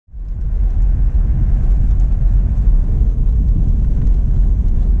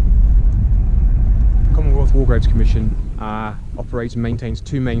War Graves Commission operates and maintains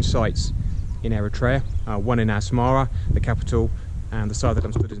two main sites in Eritrea, one in Asmara, the capital, and the site that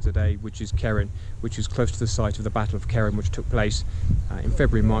I'm stood in today, which is Keren, which is close to the site of the Battle of Keren, which took place in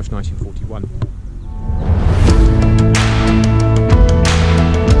February and March 1941.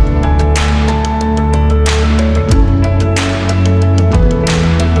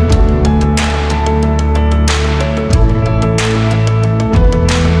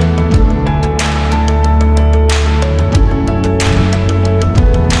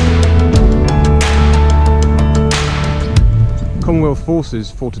 Commonwealth forces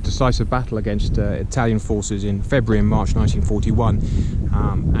fought a decisive battle against Italian forces in February and March 1941,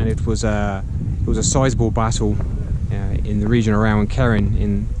 and it was a sizable battle in the region around Keren,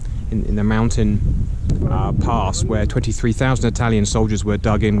 in the mountain pass, where 23,000 Italian soldiers were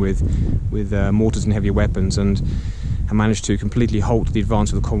dug in with mortars and heavy weapons, and managed to completely halt the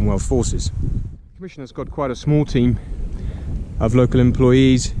advance of the Commonwealth forces. The Commission has got quite a small team of local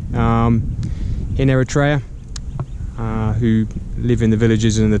employees in Eritrea, who live in the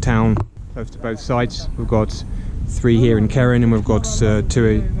villages and in the town close to both sites. We've got 3 here in Keren, and we've got 2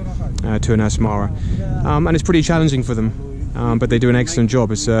 in Asmara, and it's pretty challenging for them, but they do an excellent job.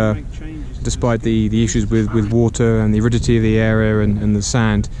 It's despite the issues with water and the aridity of the area and the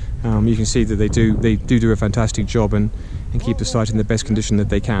sand, you can see that they do a fantastic job and keep the site in the best condition that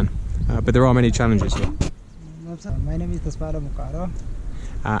they can, but there are many challenges here. My name is Tasfala Mukaro.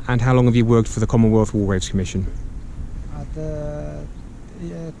 And how long have you worked for the Commonwealth War Graves Commission?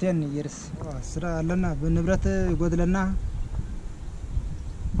 10 years. سرا لنا بنبرت يقودلنا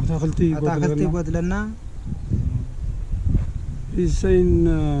أتاخلتي يقودلنا. He's saying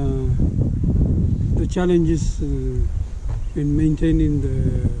the challenges in maintaining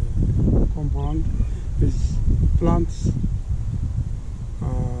the compound is plants,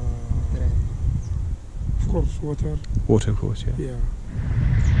 of course water. Water, of course, yeah. Yeah.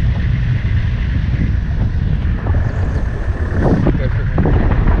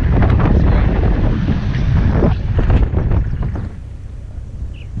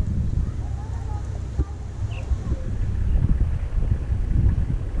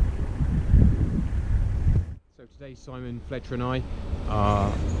 So today Simon, Fletcher and I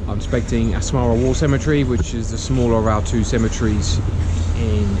are inspecting Asmara War Cemetery, which is the smaller of our 2 cemeteries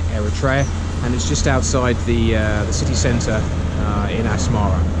in Eritrea, and it's just outside the city centre in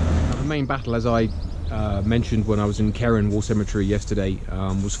Asmara. Now, the main battle, as I mentioned when I was in Keren War Cemetery yesterday,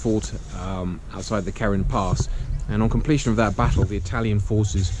 was fought outside the Keren Pass, and on completion of that battle the Italian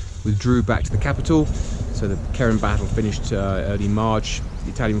forces withdrew back to the capital. So the Keren battle finished early March.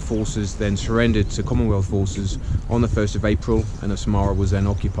 The Italian forces then surrendered to Commonwealth forces on the 1st of April, and Asmara was then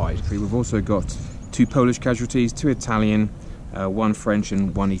occupied. We've also got 2 Polish casualties, 2 Italian, 1 French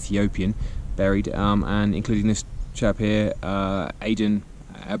and 1 Ethiopian buried, and including this chap here, Aiden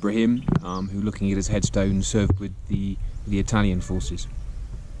Abraham, who, looking at his headstone, served with the Italian forces.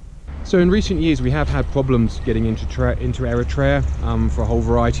 So in recent years we have had problems getting into Eritrea for a whole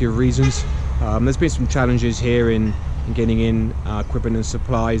variety of reasons. There's been some challenges here in getting in equipment and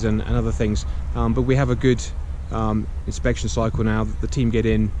supplies and other things, but we have a good inspection cycle now. The team get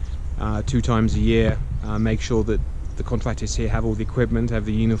in 2 times a year, make sure that the contractors here have all the equipment, have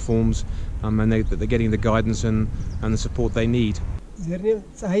the uniforms, and that they're getting the guidance and the support they need. Okay.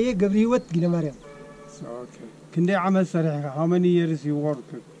 How many years you work?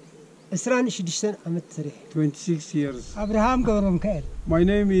 26 years. Abraham Gabra Mikael. My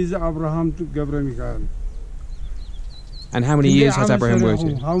name is Abraham Gabra Mikael. And how many years has Abraham worked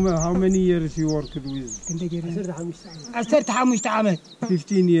here? How many years you worked with?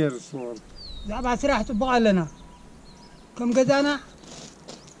 15 years work.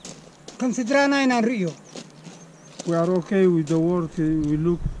 We are okay with the work.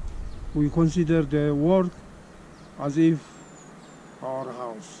 We consider the work as if our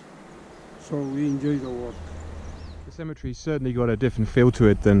house, so we enjoy the work. The cemetery's certainly got a different feel to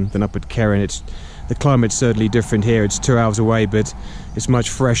it than up at Keren. The climate's certainly different here. It's 2 hours away, but it's much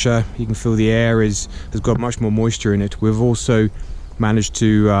fresher. You can feel the air has got much more moisture in it. We've also managed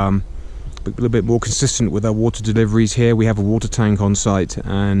to be a little bit more consistent with our water deliveries here. We have a water tank on site,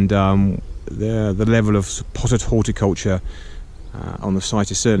 and the level of potted horticulture on the site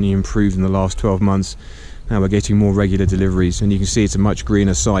has certainly improved in the last 12 months. Now we're getting more regular deliveries, and you can see it's a much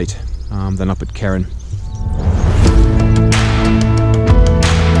greener site than up at Keren.